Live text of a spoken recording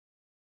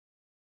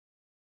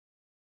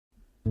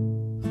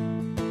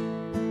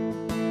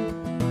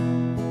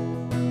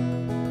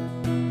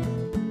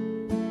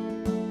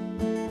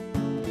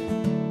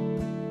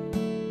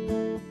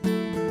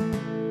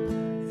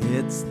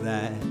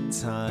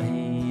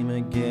time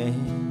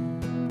again.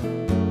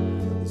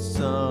 The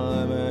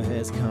summer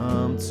has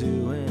come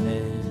to an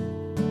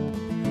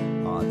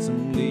end.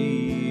 Autumn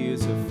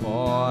leaves are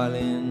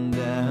falling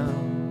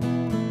down.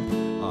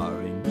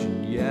 Orange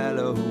and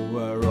yellow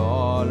are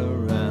all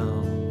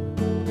around.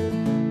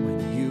 When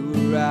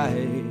you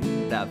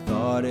arrived, I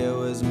thought it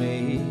was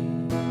me.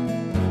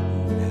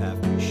 Would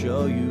have to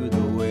show you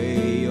the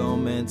way you're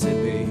meant to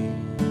be.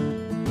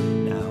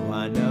 Now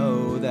I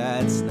know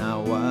that's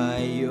not why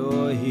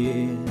you're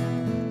here.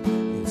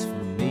 It's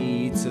for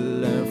me to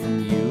learn from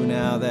you,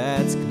 now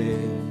that's clear.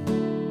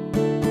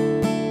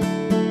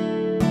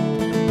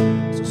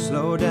 So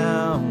slow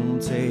down,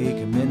 take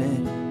a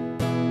minute.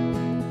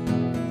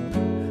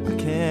 I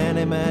can't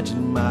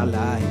imagine my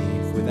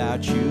life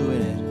without you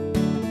in it.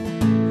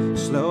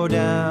 Slow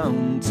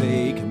down,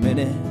 take a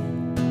minute.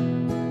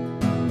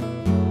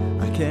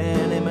 I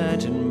can't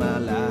imagine my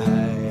life.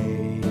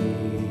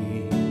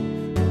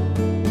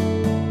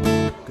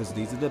 'Cause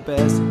these are the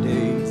best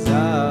days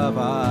of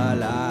our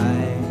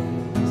lives.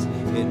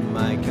 It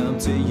might come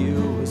to you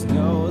as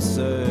no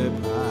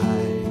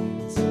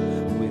surprise,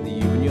 with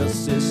you and your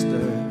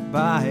sister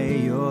by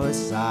your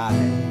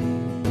side.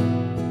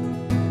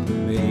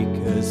 Make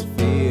us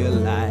feel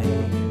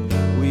like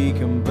we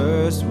can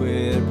burst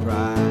with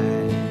pride.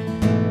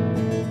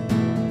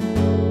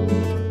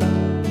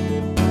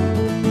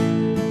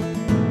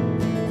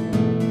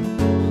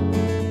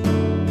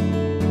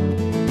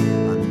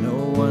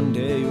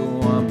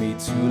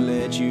 To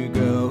let you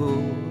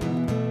go,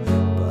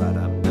 but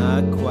I'm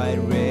not quite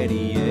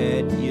ready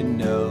yet, you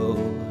know.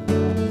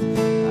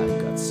 I've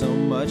got so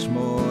much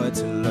more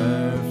to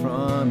learn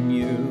from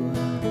you,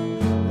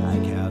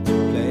 like how to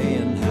play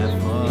and have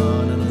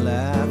fun and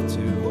laugh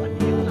too.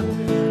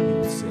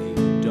 You say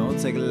don't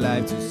take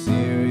life too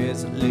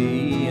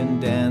seriously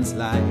and dance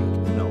like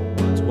no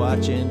one's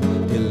watching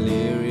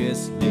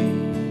deliriously.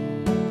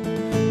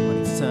 When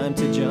it's time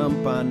to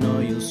jump, I know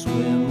you'll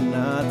swim,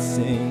 not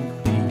sink.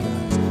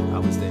 I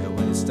was there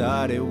when it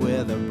started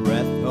with a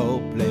breath, oh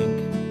blink.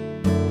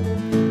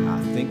 I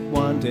think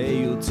one day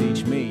you'll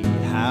teach me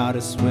how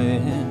to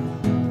swim,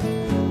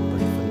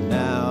 but for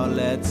now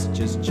let's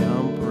just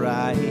jump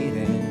right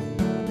in.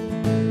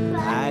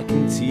 I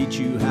can teach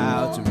you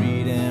how to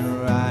read and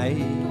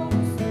write,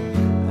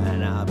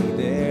 and I'll be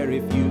there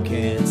if you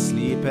can't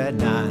sleep at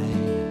night.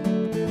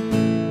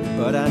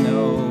 But I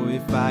know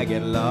if I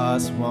get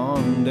lost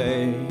one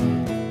day,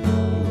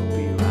 you'll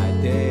be right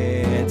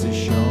there to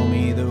show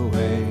me the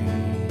way.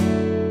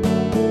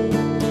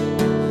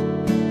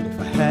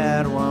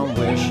 One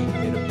wish,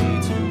 it'll be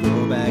to go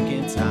back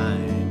in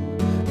time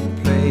and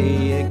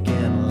play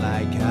again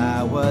like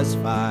I was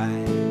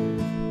 5.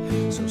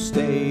 So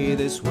stay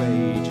this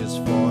way just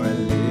for a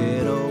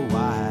little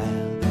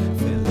while.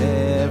 Fill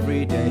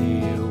every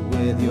day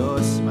with your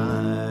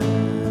smile.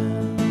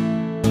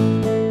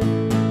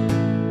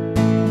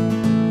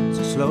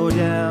 So slow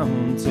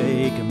down,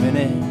 take a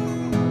minute.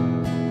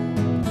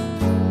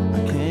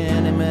 I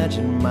can't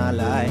imagine my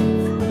life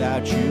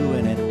without you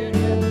in it.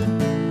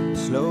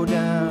 Slow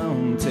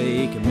down,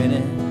 take a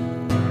minute.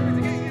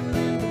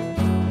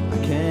 I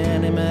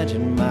can't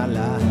imagine my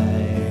life.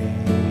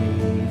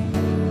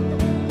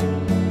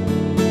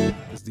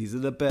 'Cause these are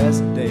the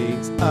best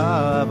days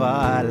of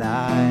our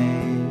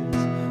lives.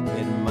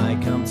 It might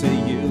come to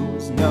you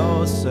as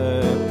no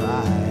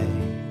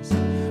surprise,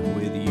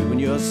 with you and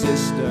your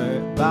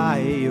sister by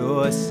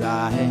your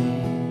side.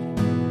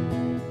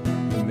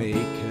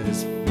 Make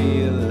us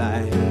feel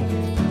like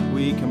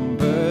we can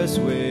burst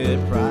with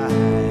pride.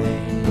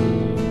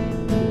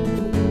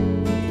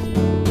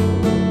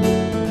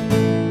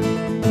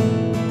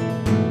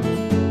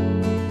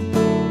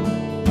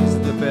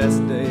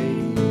 Best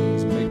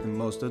days, make the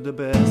most of the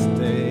best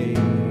days,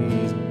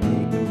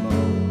 make the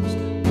most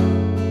of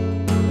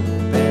the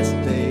best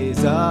days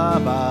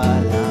of our